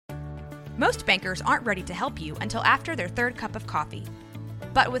Most bankers aren't ready to help you until after their third cup of coffee.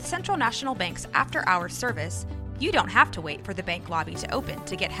 But with Central National Bank's after-hours service, you don't have to wait for the bank lobby to open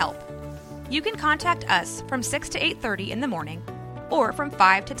to get help. You can contact us from 6 to 8:30 in the morning or from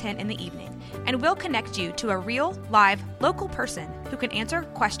 5 to 10 in the evening, and we'll connect you to a real, live, local person who can answer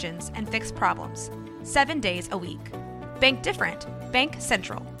questions and fix problems 7 days a week. Bank different. Bank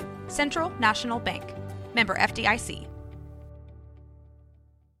Central. Central National Bank. Member FDIC.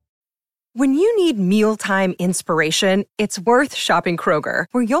 When you need mealtime inspiration, it's worth shopping Kroger,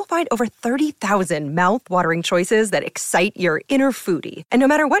 where you'll find over 30,000 mouth-watering choices that excite your inner foodie. And no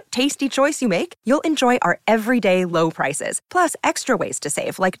matter what tasty choice you make, you'll enjoy our everyday low prices, plus extra ways to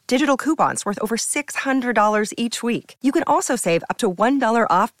save, like digital coupons worth over $600 each week. You can also save up to $1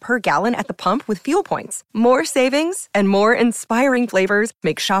 off per gallon at the pump with fuel points. More savings and more inspiring flavors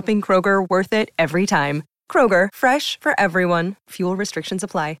make shopping Kroger worth it every time. Kroger, fresh for everyone. Fuel restrictions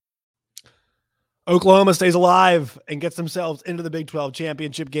apply. Oklahoma stays alive and gets themselves into the Big 12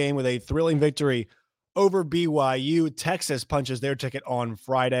 championship game with a thrilling victory over BYU. Texas punches their ticket on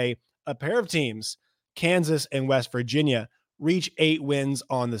Friday. A pair of teams, Kansas and West Virginia, reach 8 wins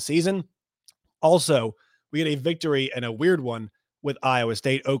on the season. Also, we get a victory and a weird one with Iowa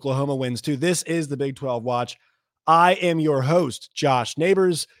State. Oklahoma wins too. This is the Big 12 Watch. I am your host, Josh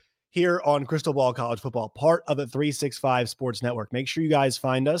Neighbors, here on Crystal Ball College Football, part of the 365 Sports Network. Make sure you guys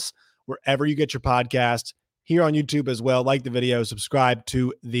find us wherever you get your podcast, here on YouTube as well. Like the video, subscribe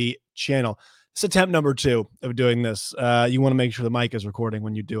to the channel. It's attempt number 2 of doing this. You want to make sure the mic is recording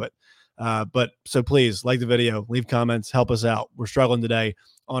when you do it. So please like the video, leave comments, help us out. We're struggling today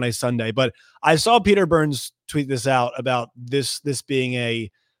on a Sunday, but I saw Peter Burns tweet this out about this being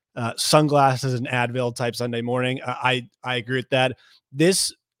a sunglasses and Advil type Sunday morning. I agree with that.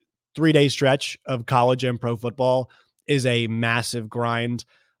 This 3-day stretch of college and pro football is a massive grind.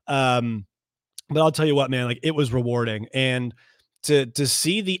 But I'll tell you what, man, like, it was rewarding. And to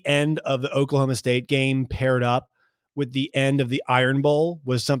see the end of the Oklahoma State game paired up with the end of the Iron Bowl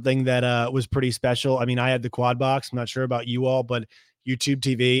was something that was pretty special. I mean, I had the quad box. I'm not sure about you all, but YouTube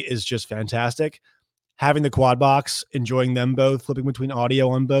TV is just fantastic. Having the quad box, enjoying them both, flipping between audio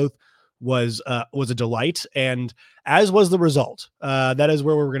on both was a delight. And as was the result. That is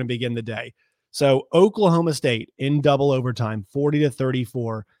where we're going to begin the day. So Oklahoma State in double overtime,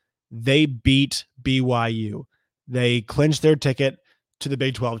 40-34, they beat BYU. They clinched their ticket to the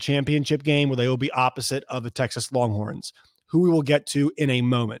Big 12 championship game, where they will be opposite of the Texas Longhorns, who we will get to in a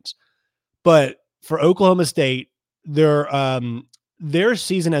moment. But for Oklahoma State, their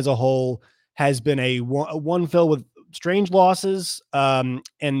season as a whole has been a one filled with strange losses and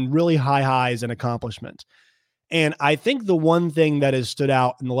really high highs and accomplishment. And I think the one thing that has stood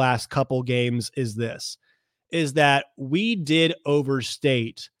out in the last couple games is that we did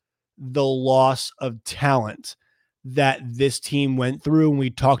overstate the loss of talent that this team went through when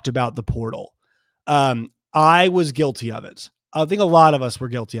we talked about the portal. I was guilty of it. I think a lot of us were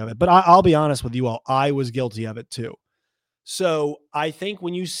guilty of it, but I'll be honest with you all. I was guilty of it too. So I think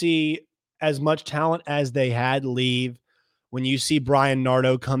when you see as much talent as they had leave, when you see Brian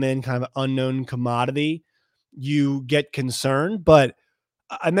Nardo come in, kind of an unknown commodity, you get concerned. But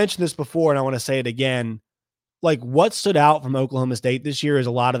I mentioned this before, and I want to say it again. Like, what stood out from Oklahoma State this year is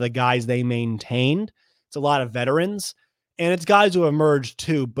a lot of the guys they maintained. It's a lot of veterans, and it's guys who have emerged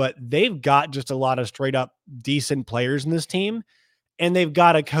too, but they've got just a lot of straight up decent players in this team. And they've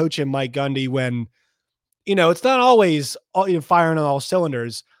got a coach in Mike Gundy when, it's not always firing on all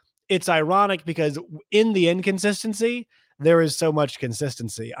cylinders. It's ironic because in the inconsistency, there is so much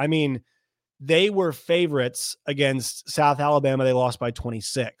consistency. I mean, they were favorites against South Alabama. They lost by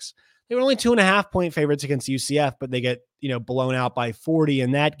 26. They were only 2.5-point favorites against UCF, but they get, blown out by 40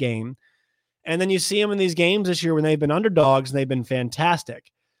 in that game. And then you see them in these games this year when they've been underdogs and they've been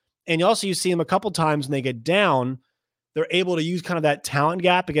fantastic. And you see them a couple times when they get down, they're able to use kind of that talent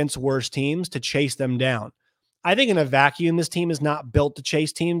gap against worse teams to chase them down. I think in a vacuum, this team is not built to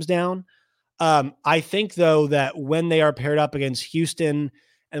chase teams down. I think, though, that when they are paired up against Houston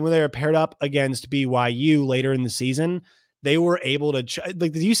and when they are paired up against BYU later in the season, they were able to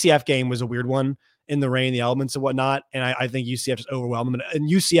like the UCF game was a weird one in the rain, the elements and whatnot. And I think UCF just overwhelmed them. And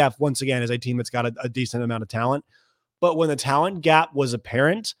UCF, once again, is a team that's got a decent amount of talent. But when the talent gap was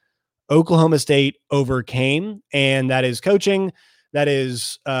apparent, Oklahoma State overcame, and that is coaching. That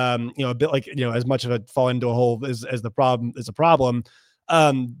is, a bit like, as much of a fall into a hole as the problem is a problem.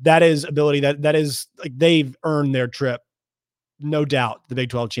 That is ability that is like they've earned their trip. No doubt, the Big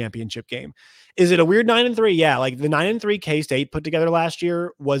 12 championship game. Is it a weird 9-3? Yeah, like the 9-3 K-State put together last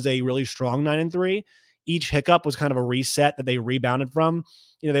year was a really strong 9-3. each hiccup was kind of a reset that they rebounded from.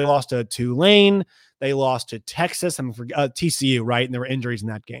 They lost to Tulane, they lost to Texas, and TCU, right? And there were injuries in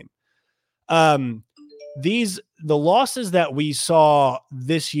that game. The losses that we saw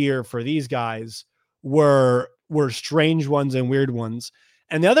this year for these guys were strange ones and weird ones.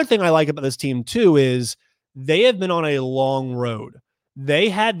 And the other thing I like about this team too is they have been on a long road. They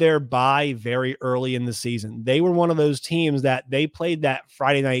had their bye very early in the season. They were one of those teams that they played that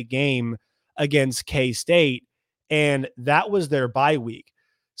Friday night game against K-State, and that was their bye week.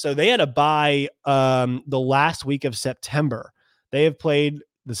 So they had a bye the last week of September. They have played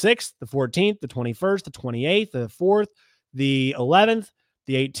the 6th, the 14th, the 21st, the 28th, the 4th, the 11th,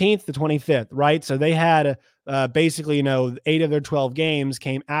 the 18th, the 25th, right? So they had basically, 8 of their 12 games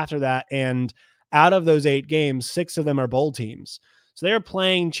came after that. And out of those 8 games, 6 of them are bowl teams. So they're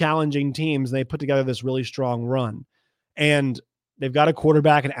playing challenging teams, and they put together this really strong run. And they've got a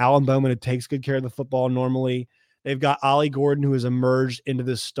quarterback in Alan Bowman who takes good care of the football normally. They've got Ollie Gordon, who has emerged into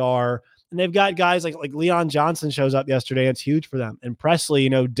this star. And they've got guys like Leon Johnson shows up yesterday. It's huge for them. And Presley,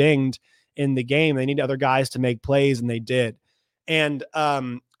 dinged in the game. They need other guys to make plays, and they did. And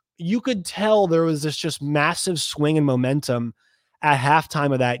you could tell there was this just massive swing in momentum at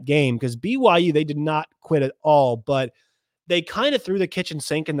halftime of that game because BYU, they did not quit at all, but they kind of threw the kitchen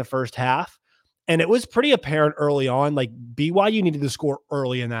sink in the first half. And it was pretty apparent early on, like BYU needed to score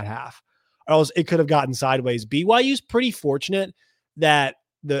early in that half, or else it could have gotten sideways. BYU's pretty fortunate that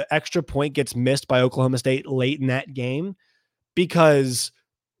the extra point gets missed by Oklahoma State late in that game because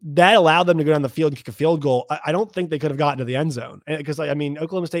that allowed them to go down the field and kick a field goal. I don't think they could have gotten to the end zone because,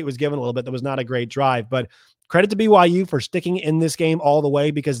 Oklahoma State was given a little bit. That was not a great drive, but credit to BYU for sticking in this game all the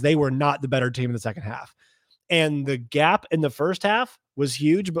way because they were not the better team in the second half. And the gap in the first half was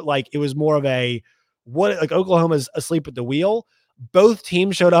huge, but it was more of Oklahoma's asleep at the wheel. Both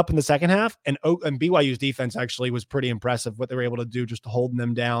teams showed up in the second half, and BYU's defense actually was pretty impressive what they were able to do just to holding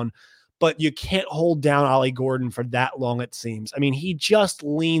them down. But you can't hold down Ollie Gordon for that long, it seems. He just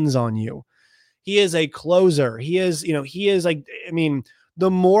leans on you. He is a closer. The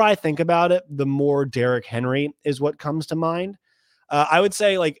more I think about it, the more Derrick Henry is what comes to mind. I would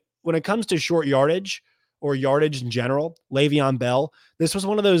say, when it comes to short yardage or yardage in general, Le'Veon Bell, this was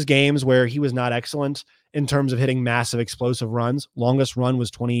one of those games where he was not excellent in terms of hitting massive explosive runs. Longest run was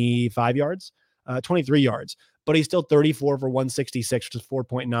 23 yards, but he's still 34 for 166, which is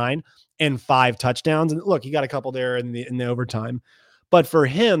 4.9 and 5 touchdowns. And look, he got a couple there in the overtime, but for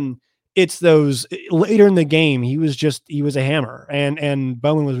him, it's those later in the game, he was a hammer, and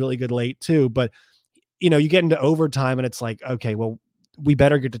Bowman was really good late too. But you get into overtime and it's like, okay, well, we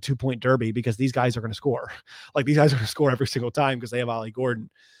better get to 2-point derby because these guys are going to score. These guys are going to score every single time because they have Ollie Gordon.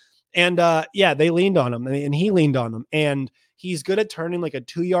 And they leaned on him, and he leaned on them, and he's good at turning a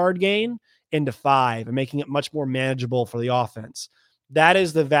 2-yard gain into 5 and making it much more manageable for the offense. That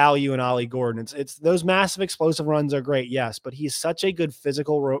is the value in Ollie Gordon. It's those massive explosive runs are great, yes, but he's such a good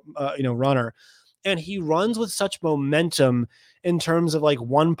physical, runner, and he runs with such momentum in terms of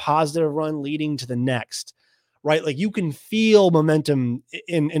one positive run leading to the next, right? You can feel momentum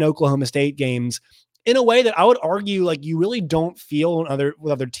in Oklahoma State games in a way that I would argue you really don't feel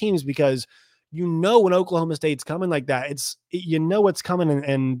with other teams because when Oklahoma State's coming like that, it's coming,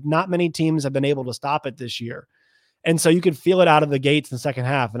 and not many teams have been able to stop it this year. And so you could feel it out of the gates in the second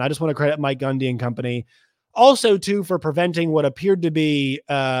half. And I just want to credit Mike Gundy and company also too for preventing what appeared to be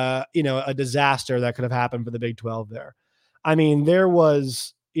a disaster that could have happened for the Big 12 there. There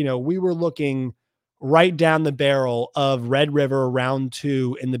was, we were looking right down the barrel of Red River round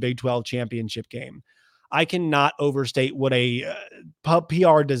 2 in the Big 12 championship game. I cannot overstate what a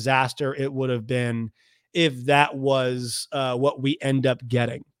PR disaster it would have been if that was what we end up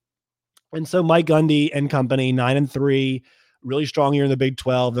getting. And so Mike Gundy and company, 9-3, really strong year in the Big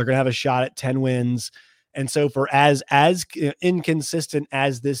 12. They're going to have a shot at 10 wins. And so for as inconsistent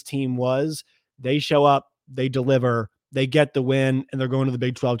as this team was, they show up, they deliver, they get the win, and they're going to the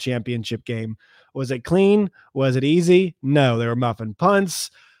Big 12 championship game. Was it clean? Was it easy? No, they were muffing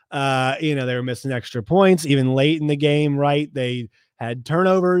punts. They were missing extra points, even late in the game, right? They had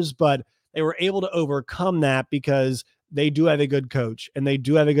turnovers, but they were able to overcome that because they do have a good coach and they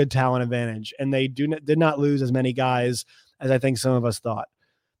do have a good talent advantage, and they did not lose as many guys as I think some of us thought.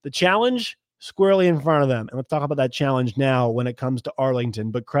 The challenge squarely in front of them. And let's talk about that challenge now when it comes to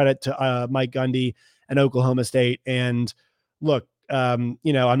Arlington, but credit to Mike Gundy and Oklahoma State. And look, I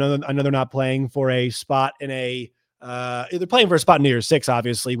know they're not playing for a spot in they're playing for a spot in New Year's 6,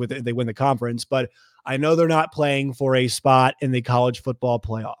 obviously, if they win the conference, but I know they're not playing for a spot in the college football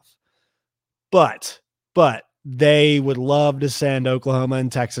playoff. But they would love to send Oklahoma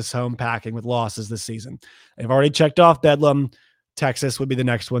and Texas home packing with losses this season. They've already checked off Bedlam. Texas would be the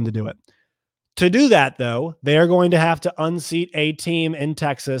next one to do it. To do that, though, they are going to have to unseat a team in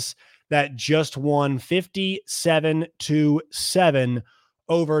Texas that just won 57-7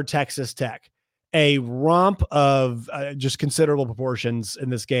 over Texas Tech. A romp of just considerable proportions in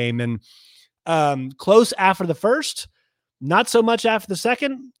this game. And close after the first, not so much after the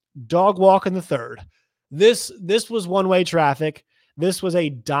second, dog walk in the third. This was one-way traffic. This was a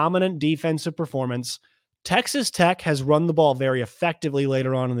dominant defensive performance. Texas Tech has run the ball very effectively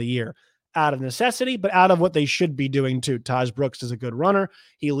later on in the year, out of necessity, but out of what they should be doing too. Taj Brooks is a good runner.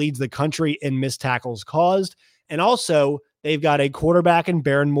 He leads the country in missed tackles caused. And also, they've got a quarterback in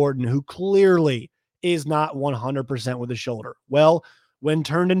Baron Morton who clearly is not 100% with the shoulder. Well, when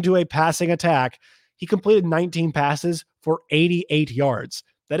turned into a passing attack, he completed 19 passes for 88 yards.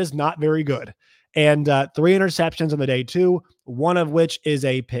 That is not very good. And 3 interceptions on the day too, one of which is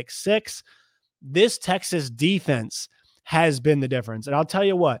a pick 6. This Texas defense has been the difference. And I'll tell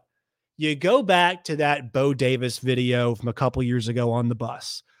you what, you go back to that Bo Davis video from a couple years ago on the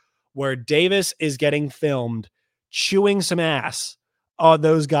bus where Davis is getting filmed chewing some ass on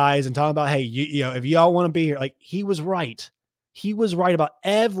those guys and talking about, hey, you know, if y'all want to be here, like he was right. He was right about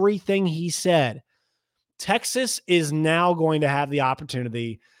everything he said. Texas is now going to have the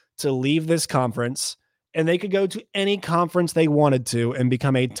opportunity to leave this conference, and they could go to any conference they wanted to and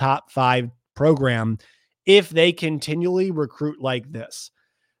become a top 5 program if they continually recruit like this.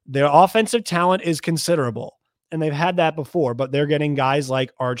 Their offensive talent is considerable, and they've had that before, but they're getting guys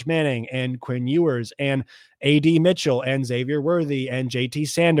like Arch Manning and Quinn Ewers and A.D. Mitchell and Xavier Worthy and J.T.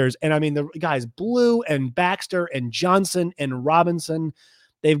 Sanders. And I mean, the guys Blue and Baxter and Johnson and Robinson,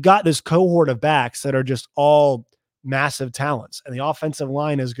 they've got this cohort of backs that are just all massive talents, and the offensive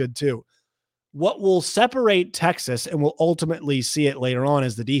line is good too. What will separate Texas, and we'll ultimately see it later on,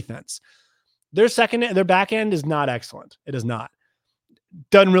 is the defense. Their back end is not excellent. It is not.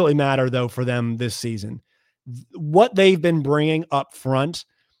 Doesn't really matter though for them this season. What they've been bringing up front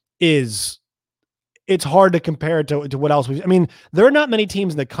it's hard to compare to what else I mean, there are not many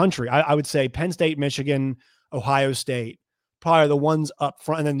teams in the country. I would say Penn State, Michigan, Ohio State, probably the ones up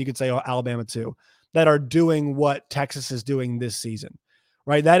front. And then you could say Alabama too, that are doing what Texas is doing this season,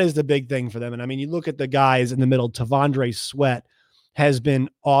 right? That is the big thing for them. And I mean, you look at the guys in the middle, Tavondre Sweat has been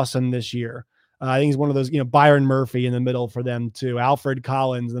awesome this year. I think he's one of those, Byron Murphy in the middle for them too. Alfred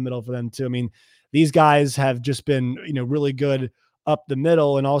Collins in the middle for them too. I mean, these guys have just been, really good up the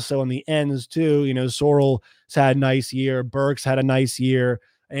middle and also on the ends too. Sorrell's had a nice year. Burks had a nice year.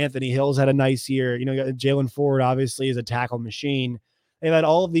 Anthony Hills had a nice year. Jalen Ford obviously is a tackle machine. They've had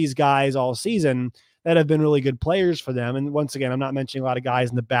all of these guys all season that have been really good players for them. And once again, I'm not mentioning a lot of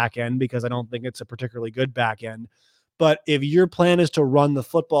guys in the back end because I don't think it's a particularly good back end. But if your plan is to run the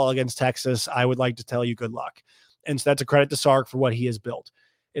football against Texas, I would like to tell you good luck. And so that's a credit to Sark for what he has built.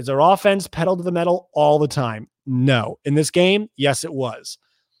 Is their offense pedal to the metal all the time? No. In this game, yes, it was.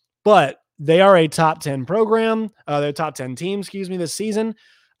 But they are a top 10 program. They're a top 10 team, this season.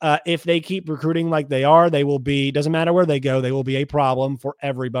 If they keep recruiting like they are, they will be, doesn't matter where they go, they will be a problem for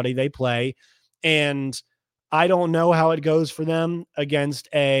everybody they play. And I don't know how it goes for them against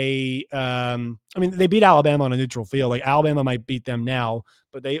they beat Alabama on a neutral field. Like Alabama might beat them now,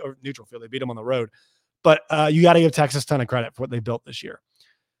 but neutral field, they beat them on the road. But you got to give Texas a ton of credit for what they built this year.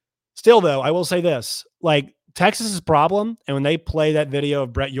 Still, though, I will say this, like Texas's problem, and when they play that video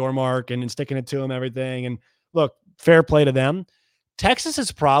of Brett Yormark and sticking it to him, everything, and look, fair play to them.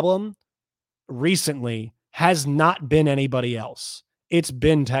 Texas's problem recently has not been anybody else. It's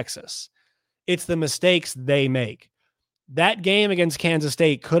been Texas. It's the mistakes they make. That game against Kansas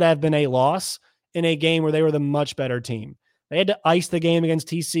State could have been a loss in a game where they were the much better team. They had to ice the game against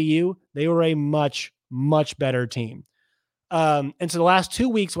TCU. They were a much, much better team. And so the last 2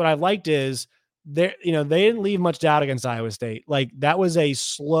 weeks, what I've liked is they didn't leave much doubt against Iowa State. Like that was a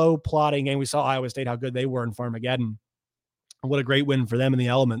slow plotting game. We saw Iowa State, how good they were in Farmageddon. What a great win for them in the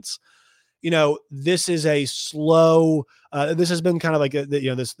elements. This is a slow, this has been kind of like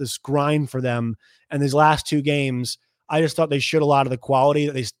this grind for them. And these last 2 games, I just thought they showed a lot of the quality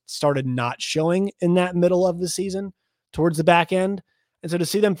that they started not showing in that middle of the season towards the back end. And so to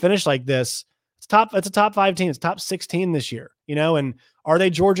see them finish like this, it's a top 5 team. It's top 16 this year, and are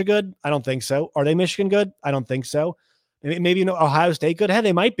they Georgia good? I don't think so. Are they Michigan good? I don't think so. Maybe Ohio State good. Hey,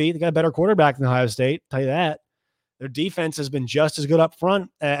 they might be. They got a better quarterback than Ohio State. Tell you that. Their defense has been just as good up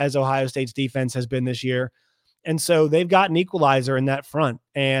front as Ohio State's defense has been this year. And so they've got an equalizer in that front.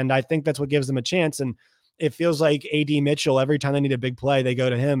 And I think that's what gives them a chance. And it feels like A.D. Mitchell, every time they need a big play, they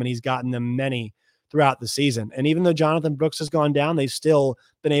go to him, and he's gotten them many throughout the season. And even though Jonathan Brooks has gone down, they've still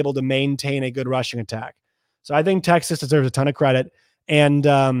been able to maintain a good rushing attack. So I think Texas deserves a ton of credit. And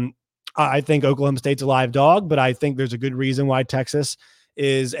I think Oklahoma State's a live dog, but I think there's a good reason why Texas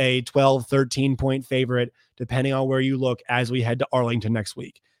is a 12, 13-point favorite, depending on where you look as we head to Arlington next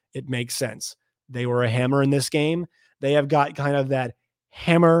week. It makes sense. They were a hammer in this game. They have got kind of that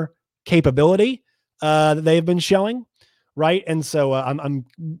hammer capability that they've been showing, right? And so I'm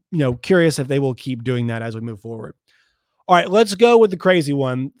curious if they will keep doing that as we move forward. All right, let's go with the crazy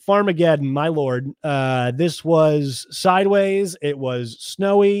one. Farmageddon, my lord. This was sideways. It was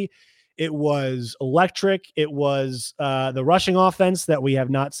snowy. It was electric. It was the rushing offense that we have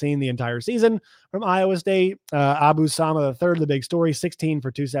not seen the entire season from Iowa State. Abu Sama III, the big story, 16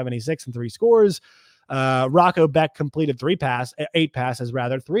 for 276 and 3 scores. Rocco Beck completed 8 passes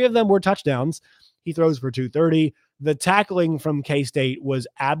rather. 3 of them were touchdowns. He throws for 230. The tackling from K-State was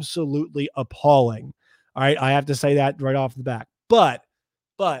absolutely appalling. All right, I have to say that right off the bat. But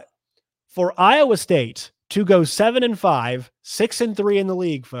for Iowa State to go 7-5, 6-3 in the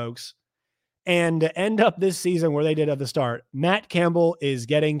league, folks, and to end up this season where they did at the start, Matt Campbell is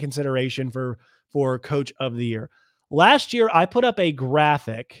getting consideration for Coach of the Year. Last week, I put up a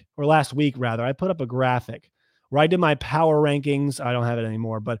graphic where I did my power rankings. I don't have it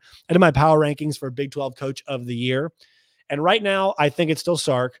anymore, but I did my power rankings for Big 12 Coach of the Year. And right now, I think it's still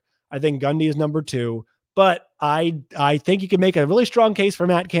Sark. I think Gundy is number 2. But I think you can make a really strong case for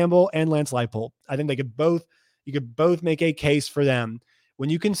Matt Campbell and Lance Leipold. I think you could both make a case for them. When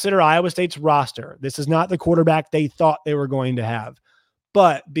you consider Iowa State's roster, this is not the quarterback they thought they were going to have.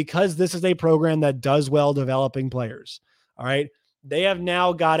 But because this is a program that does well developing players, all right, they have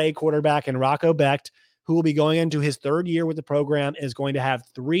now got a quarterback in Rocco Becht, who will be going into his 3rd year with the program, is going to have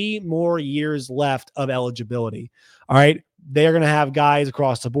 3 more years left of eligibility. All right. They're going to have guys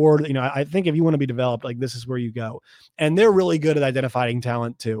across the board. I think if you want to be developed, like, this is where you go. And they're really good at identifying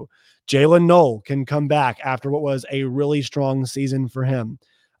talent too. Jalen Knoll can come back after what was a really strong season for him.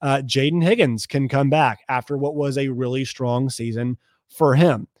 Jaden Higgins can come back after what was a really strong season for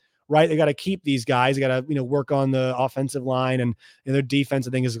him, right? They got to keep these guys. They got to, work on the offensive line, and their defense,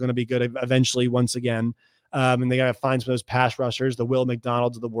 I think, is going to be good eventually once again. And they got to find some of those pass rushers, the Will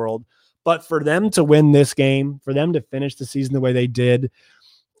McDonalds of the world. But for them to win this game, for them to finish the season the way they did,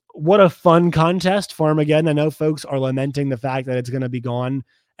 what a fun contest for them again. I know folks are lamenting the fact that it's going to be gone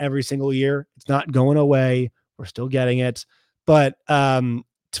every single year. It's not going away. We're still getting it. But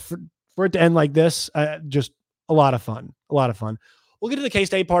for it to end like this, just a lot of fun. We'll get to the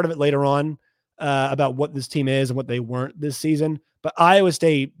K-State part of it later on about what this team is and what they weren't this season. But Iowa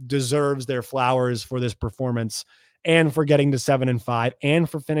State deserves their flowers for this performance and for getting to 7-5 and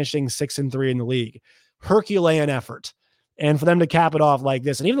for finishing 6-3 in the league. Herculean effort. And for them to cap it off like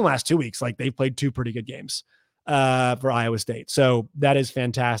this, and even the last 2 weeks, like, they've played 2 pretty good games for Iowa State. So that is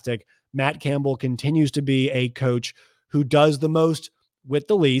fantastic. Matt Campbell continues to be a coach who does the most with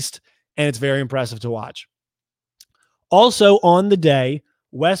the least, and it's very impressive to watch. Also on the day,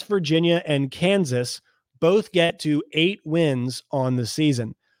 West Virginia and Kansas both get to 8 wins on the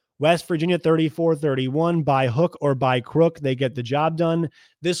season. West Virginia 34-31, by hook or by crook, they get the job done.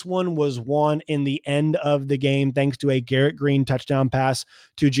 This one was won in the end of the game thanks to a Garrett Green touchdown pass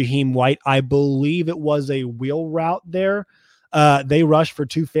to Jaheim White. I believe it was a wheel route there. They rushed for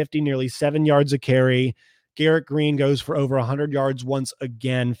 250, nearly 7 yards a carry. Garrett Green goes for over 100 yards once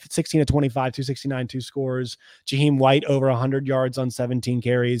again, 16 of 25, 269, 2 scores. Jaheim White over 100 yards on 17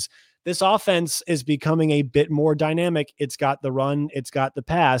 carries. This offense is becoming a bit more dynamic. It's got the run. It's got the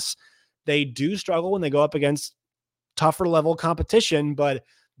pass. They do struggle when they go up against tougher level competition, but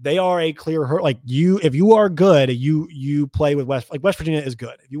they are a clear hurt. Like, if you are good, you play with West Virginia is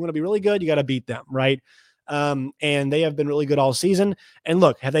good. If you want to be really good, you got to beat them, right? And they have been really good all season. And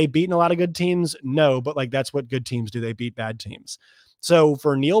look, have they beaten a lot of good teams? No, but like, that's what good teams do. They beat bad teams. So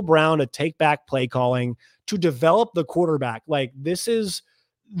for Neil Brown to take back play calling, to develop the quarterback, like, this is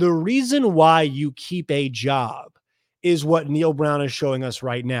the reason why you keep a job, is what Neil Brown is showing us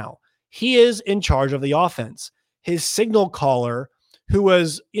right now. He is in charge of the offense. His signal caller, who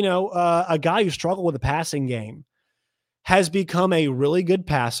was, a guy who struggled with the passing game, has become a really good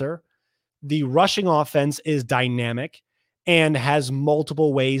passer. The rushing offense is dynamic and has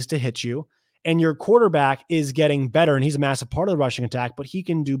multiple ways to hit you. And your quarterback is getting better, and he's a massive part of the rushing attack, but he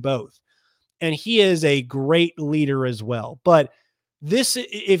can do both. And he is a great leader as well. But this,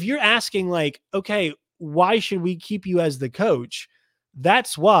 if you're asking, like, okay, why should we keep you as the coach?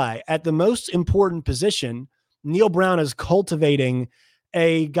 That's why at the most important position, Neil Brown is cultivating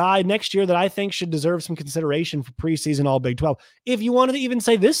a guy next year that I think should deserve some consideration for preseason All Big 12. If you wanted to even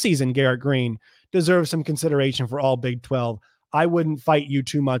say this season, Garrett Green deserves some consideration for all Big 12. I wouldn't fight you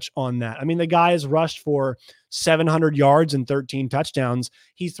too much on that. I mean, the guy has rushed for 700 yards and 13 touchdowns.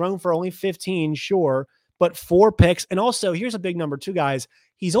 He's thrown for only 15, sure, but 4 picks. And also, here's a big number too, guys.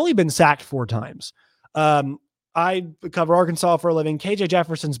 He's only been sacked 4 times. I cover Arkansas for a living. KJ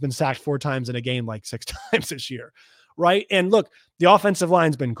Jefferson's been sacked 4 times in a game, like 6 times this year, right? And look, the offensive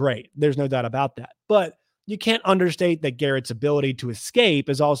line's been great. There's no doubt about that. But you can't understate that Garrett's ability to escape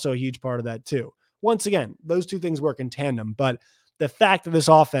is also a huge part of that too. Once again, those two things work in tandem. But the fact that this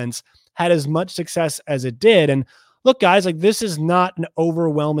offense had as much success as it did, and look, guys, like this is not an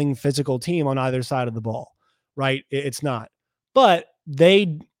overwhelming physical team on either side of the ball, right? It's not. But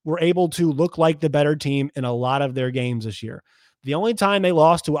they were able to look like the better team in a lot of their games this year. The only time they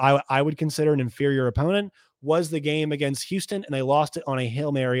lost to I would consider an inferior opponent was the game against Houston, and they lost it on a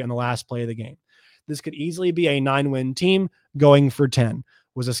Hail Mary on the last play of the game. This could easily be a 9-win team going for 10.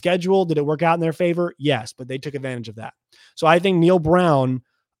 Was a schedule. Did it work out in their favor? Yes, but they took advantage of that. So I think Neil Brown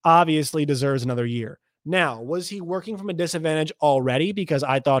obviously deserves another year. Now, was he working from a disadvantage already because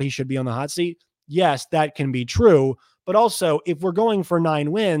I thought he should be on the hot seat? Yes, that can be true. But also, if we're going for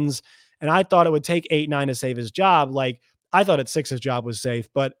 9 wins, and I thought it would take 8, 9 to save his job, like I thought at 6 his job was safe,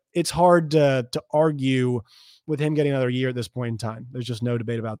 but it's hard to argue with him getting another year at this point in time. There's just no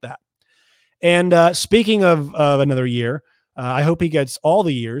debate about that. And speaking of another year, I hope he gets all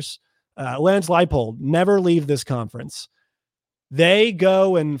the years. Lance Leipold, never leave this conference. They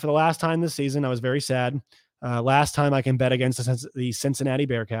go, and for the last time this season, I was very sad. Last time I can bet against the Cincinnati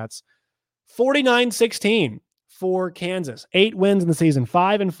Bearcats. 49-16 for Kansas. 8 wins in the season,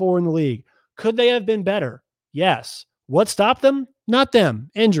 5-4 in the league. Could they have been better? Yes. What stopped them? Not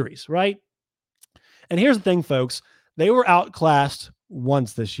them. Injuries, right? And here's the thing, folks. They were outclassed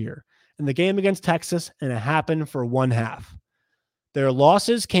once this year in the game against Texas, and it happened for 1 half. Their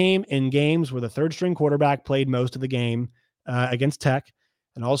losses came in games where the third-string quarterback played most of the game against Tech,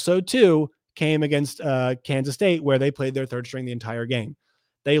 and also, too, came against Kansas State, where they played their third string the entire game.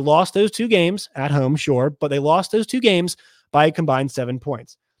 They lost those 2 games at home, sure, but they lost those 2 games by a combined 7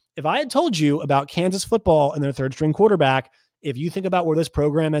 points. If I had told you about Kansas football and their third-string quarterback, if you think about where this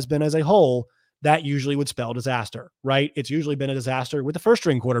program has been as a whole, that usually would spell disaster, right? It's usually been a disaster with the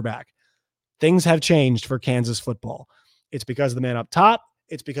first-string quarterback. Things have changed for Kansas football. It's because of the man up top.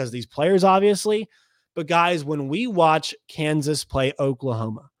 It's because of these players, obviously. But guys, when we watch Kansas play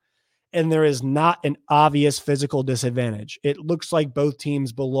Oklahoma, and there is not an obvious physical disadvantage, it looks like both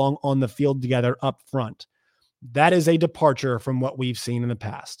teams belong on the field together up front. That is a departure from what we've seen in the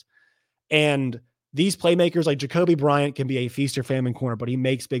past. And these playmakers like Jacoby Bryant can be a feast or famine corner, but he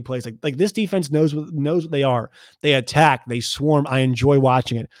makes big plays. Like this defense knows what they are. They attack, they swarm. I enjoy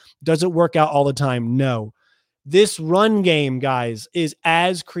watching it. Does it work out all the time? No. This run game, guys, is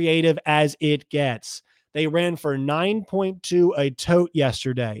as creative as it gets. They ran for 9.2 a tote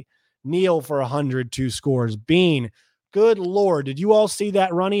yesterday. Neal for 102 scores. Bean, good Lord, did you all see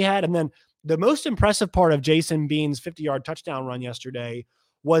that run he had? And then the most impressive part of Jason Bean's 50-yard touchdown run yesterday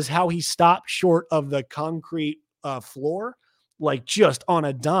was how he stopped short of the concrete floor, like just on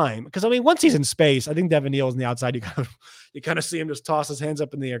a dime. Because, I mean, once he's in space, I think Devin Neal's on the outside. You kind of see him just toss his hands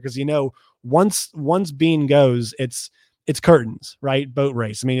up in the air because, once Bean goes, it's curtains, right? Boat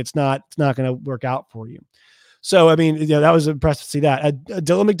race. I mean, it's not going to work out for you. So, I mean, that was impressive to see that.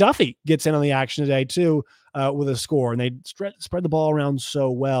 Dylan McDuffie gets in on the action today, too, with a score. And they spread the ball around so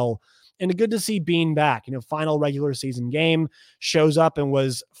well. And good to see Bean back. Final regular season game, shows up and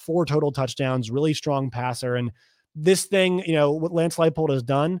was 4 total touchdowns, really strong passer. And this thing, what Lance Leipold has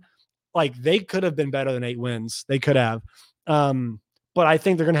done, like they could have been better than 8 wins. They could have. But I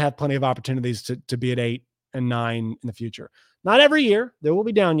think they're going to have plenty of opportunities to be at 8 and 9 in the future. Not every year. There will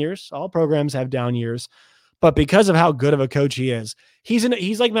be down years. All programs have down years. But because of how good of a coach he is,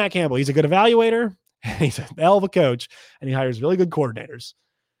 he's like Matt Campbell. He's a good evaluator. He's a hell of a coach, and he hires really good coordinators.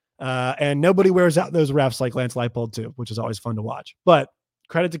 And nobody wears out those refs like Lance Leipold too, which is always fun to watch. But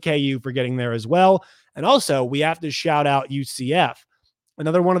credit to KU for getting there as well. And also, we have to shout out UCF,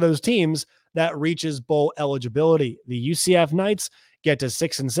 another one of those teams that reaches bowl eligibility. The UCF Knights get to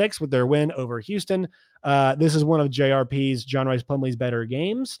 6-6 with their win over Houston. This is one of JRP's, John Rice Plumlee's, better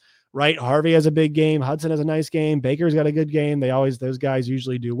games, right? Harvey has a big game. Hudson has a nice game. Baker's got a good game. Those guys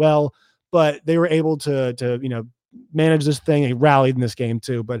usually do well, but they were able to manage this thing. They rallied in this game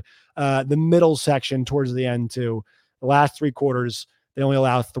too, but the middle section towards the end too, the last 3 quarters, they only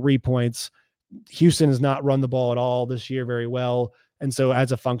allow 3 points. Houston has not run the ball at all this year very well. And so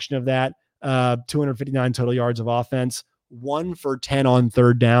as a function of that, 259 total yards of offense, 1 for 10 on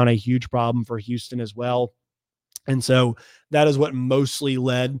third down, a huge problem for Houston as well. And so that is what mostly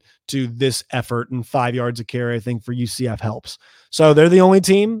led to this effort, and 5 yards of carry, I think, for UCF helps. So they're the only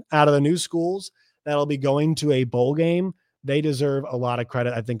team out of the new schools that'll be going to a bowl game. They deserve a lot of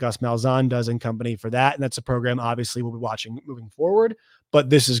credit. I think Gus Malzahn does and company for that. And that's a program obviously we'll be watching moving forward, but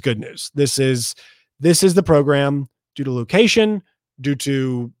this is good news. This is the program due to location, due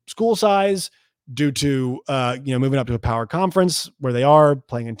to school size, due to, moving up to a power conference where they are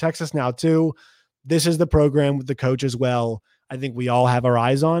playing in Texas now too. This is the program with the coach as well. I think we all have our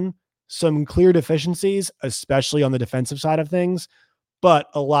eyes on some clear deficiencies, especially on the defensive side of things, but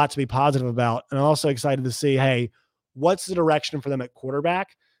a lot to be positive about. And I'm also excited to see, hey, what's the direction for them at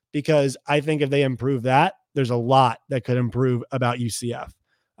quarterback? Because I think if they improve that, there's a lot that could improve about UCF.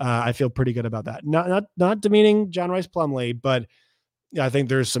 I feel pretty good about that. Not demeaning John Rice Plumlee, but I think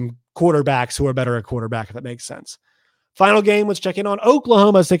there's some quarterbacks who are better at quarterback, if that makes sense. Final game, let's check in on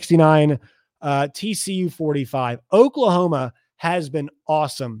Oklahoma 69, TCU 45. Oklahoma has been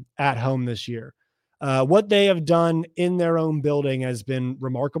awesome at home this year. What they have done in their own building has been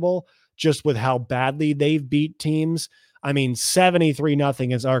remarkable, just with how badly they've beat teams. I mean, 73-0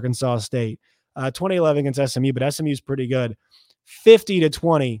 against Arkansas State, 2011 against SMU, but SMU is pretty good.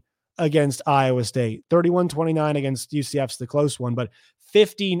 50-20 against Iowa State, 31-29 against UCF's the close one, but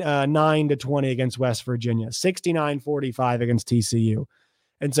 59-20 against West Virginia, 69-45 against TCU.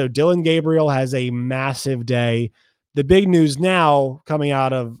 And so Dylan Gabriel has a massive day. The big news now coming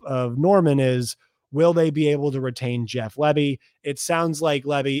out of Norman is, will they be able to retain Jeff Lebby? It sounds like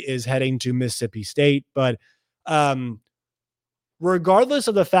Lebby is heading to Mississippi State, but regardless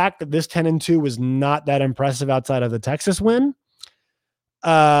of the fact that this 10-2 was not that impressive outside of the Texas win,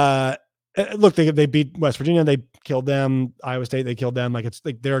 look, they beat West Virginia, they killed them. Iowa State, they killed them.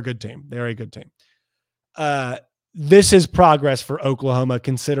 They're a good team. They're a good team. This is progress for Oklahoma,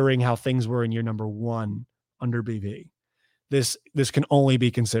 considering how things were in year number 1 under BV. This can only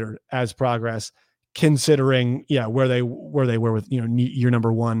be considered as progress, considering where they were with year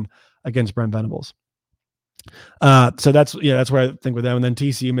number 1 against Brent Venables. So that's where I think with them. And then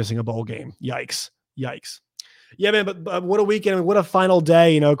TCU missing a bowl game. Yikes. Yeah, man, but what a weekend, what a final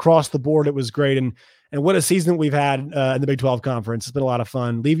day, across the board. It was great. And what a season we've had in the Big 12 Conference. It's been a lot of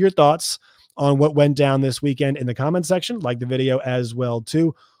fun. Leave your thoughts on what went down this weekend in the comment section. Like the video as well,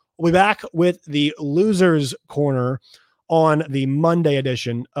 too. We'll be back with the Losers Corner on the Monday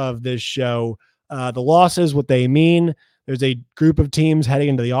edition of this show. The losses, what they mean. There's a group of teams heading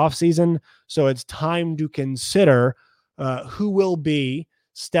into the offseason, so it's time to consider who will be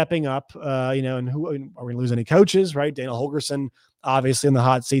stepping up, and who are we going to lose any coaches, right? Dana Holgerson, obviously in the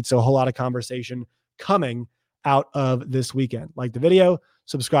hot seat. So a whole lot of conversation coming out of this weekend. Like the video,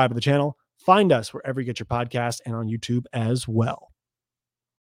 subscribe to the channel, find us wherever you get your podcast and on YouTube as well.